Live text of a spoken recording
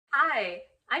Hi,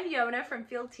 I'm Yona from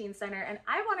Field Teen Center, and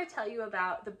I want to tell you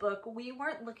about the book We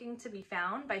Weren't Looking to Be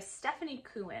Found by Stephanie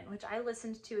Kuehn, which I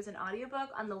listened to as an audiobook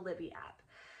on the Libby app.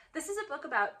 This is a book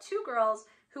about two girls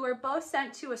who are both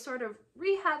sent to a sort of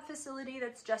rehab facility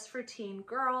that's just for teen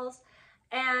girls,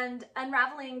 and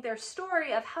unraveling their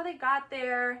story of how they got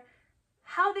there,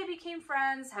 how they became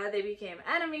friends, how they became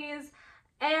enemies,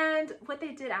 and what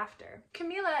they did after.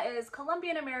 Camila is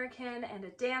Colombian American and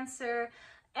a dancer,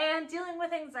 and dealing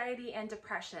with anxiety and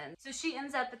depression. So she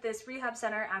ends up at this rehab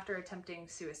center after attempting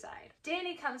suicide.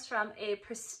 Danny comes from a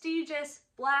prestigious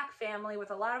Black family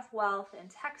with a lot of wealth in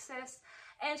Texas,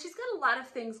 and she's got a lot of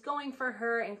things going for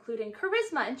her, including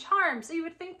charisma and charm. So you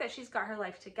would think that she's got her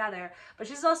life together, but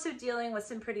she's also dealing with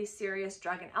some pretty serious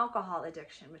drug and alcohol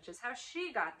addiction, which is how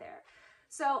she got there.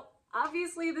 So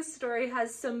obviously this story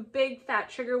has some big fat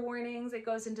trigger warnings. It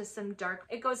goes into some dark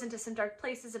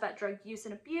places about drug use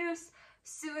and abuse,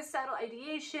 suicidal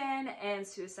ideation and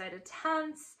suicide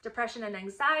attempts, depression and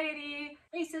anxiety,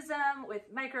 racism with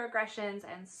microaggressions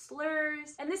and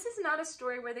slurs. And this is not a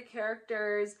story where the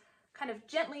characters kind of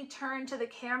gently turn to the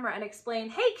camera and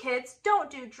explain, hey kids, don't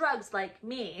do drugs like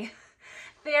me.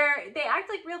 They act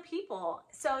like real people.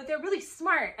 So they're really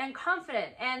smart and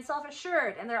confident and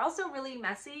self-assured, and they're also really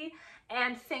messy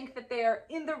and think that they're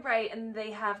in the right and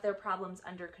they have their problems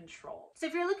under control. So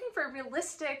if you're looking for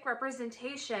realistic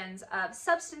representations of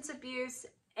substance abuse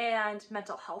and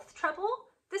mental health trouble,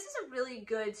 this is a really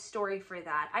good story for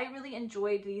that. I really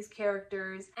enjoyed these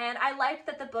characters, and I liked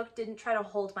that the book didn't try to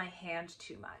hold my hand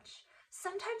too much.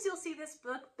 Sometimes you'll see this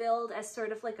book billed as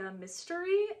sort of like a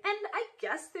mystery, and I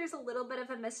guess there's a little bit of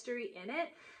a mystery in it,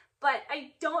 but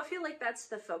I don't feel like that's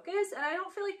the focus, and I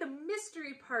don't feel like the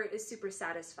mystery part is super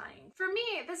satisfying. For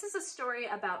me, this is a story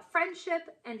about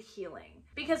friendship and healing,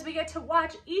 because we get to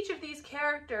watch each of these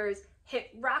characters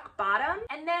hit rock bottom,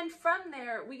 and then from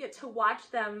there we get to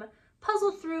watch them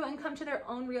puzzle through and come to their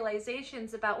own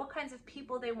realizations about what kinds of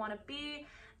people they want to be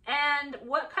and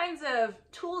what kinds of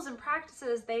tools and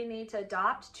practices they need to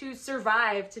adopt to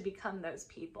survive to become those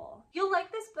people. You'll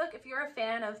like this book if you're a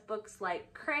fan of books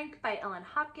like Crank by Ellen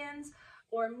Hopkins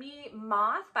or Me,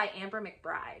 Moth by Amber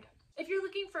McBride. If you're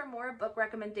looking for more book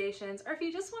recommendations, or if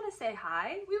you just want to say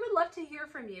hi, we would love to hear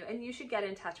from you, and you should get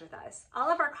in touch with us. All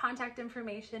of our contact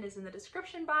information is in the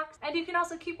description box, and you can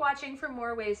also keep watching for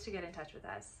more ways to get in touch with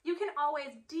us. You can always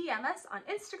DM us on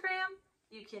Instagram,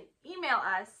 you can email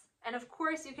us, and of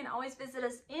course you can always visit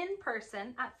us in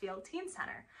person at Field Teen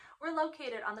Center. We're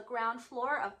located on the ground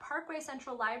floor of Parkway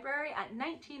Central Library at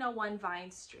 1901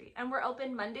 Vine Street, and we're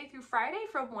open Monday through Friday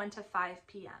from 1 to 5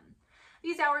 p.m.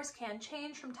 These hours can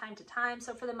change from time to time,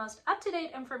 so for the most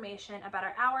up-to-date information about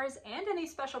our hours and any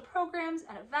special programs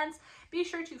and events, be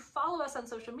sure to follow us on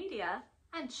social media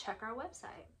and check our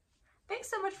website.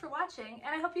 Thanks so much for watching,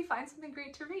 and I hope you find something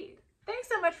great to read.